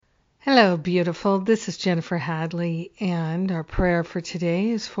Hello, beautiful. This is Jennifer Hadley, and our prayer for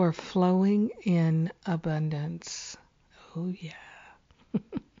today is for flowing in abundance. Oh, yeah.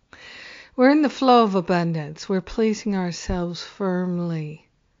 We're in the flow of abundance. We're placing ourselves firmly,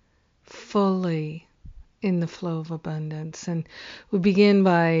 fully in the flow of abundance. And we begin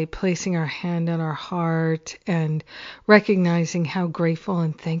by placing our hand on our heart and recognizing how grateful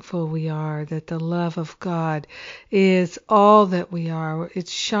and thankful we are that the love of God is all that we are.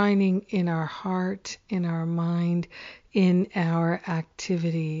 It's shining in our heart, in our mind, in our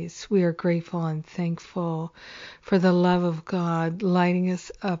activities. We are grateful and thankful for the love of God lighting us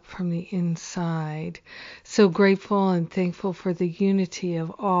up from the inside. So grateful and thankful for the unity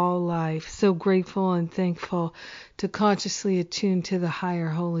of all life. So grateful and thankful to consciously attune to the higher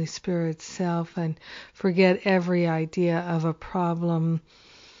Holy Spirit self and forget every idea of a problem.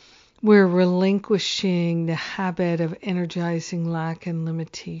 We're relinquishing the habit of energizing lack and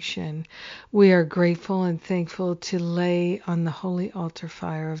limitation. We are grateful and thankful to lay on the holy altar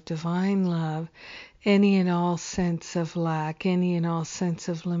fire of divine love any and all sense of lack, any and all sense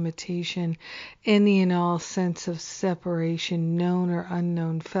of limitation, any and all sense of separation, known or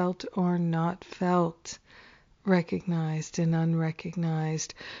unknown, felt or not felt, recognized and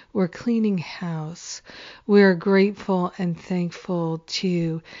unrecognized. We're cleaning house. We're grateful and thankful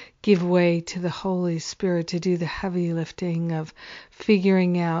to give way to the Holy Spirit to do the heavy lifting of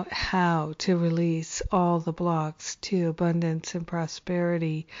figuring out how to release all the blocks to abundance and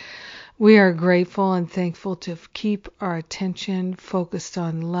prosperity. We are grateful and thankful to keep our attention focused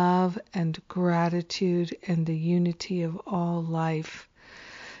on love and gratitude and the unity of all life.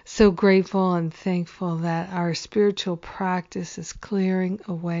 So grateful and thankful that our spiritual practice is clearing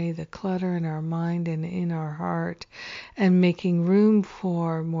away the clutter in our mind and in our heart and making room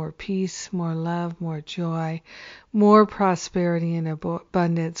for more peace, more love, more joy, more prosperity and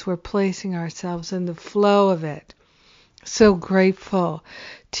abundance. We're placing ourselves in the flow of it. So grateful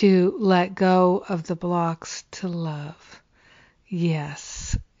to let go of the blocks to love.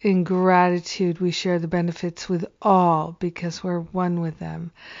 Yes. In gratitude, we share the benefits with all because we're one with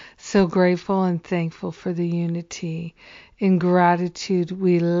them. So grateful and thankful for the unity. In gratitude,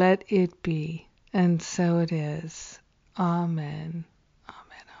 we let it be. And so it is. Amen.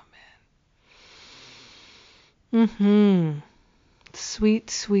 Amen. Amen. Sweet,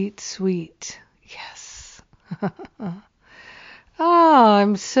 sweet, sweet. Yes.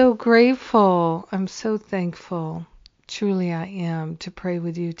 I'm so grateful. I'm so thankful. Truly I am to pray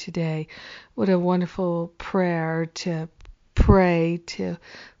with you today. What a wonderful prayer to pray, to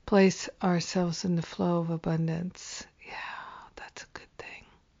place ourselves in the flow of abundance. Yeah, that's a good thing.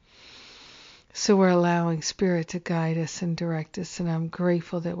 So we're allowing Spirit to guide us and direct us, and I'm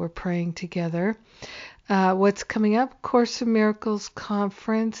grateful that we're praying together. What's coming up? Course of Miracles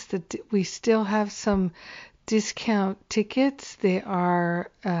Conference. We still have some discount tickets. They are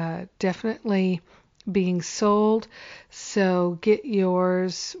definitely being sold, so get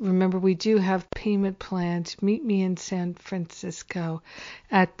yours. Remember, we do have payment plans. Meet me in San Francisco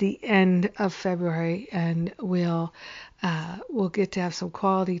at the end of February, and we'll get to have some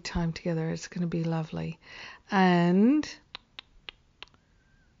quality time together. It's going to be lovely. And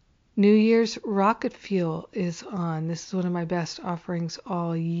New Year's Rocket Fuel is on. This is one of my best offerings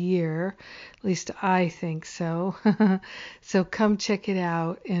all year. At least I think so. So come check it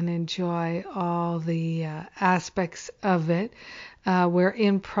out and enjoy all the aspects of it. We're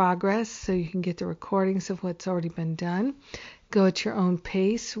in progress, so you can get the recordings of what's already been done. Go at your own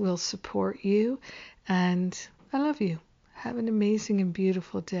pace. We'll support you. And I love you. Have an amazing and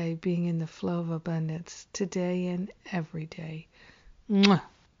beautiful day being in the flow of abundance today and every day. Mwah.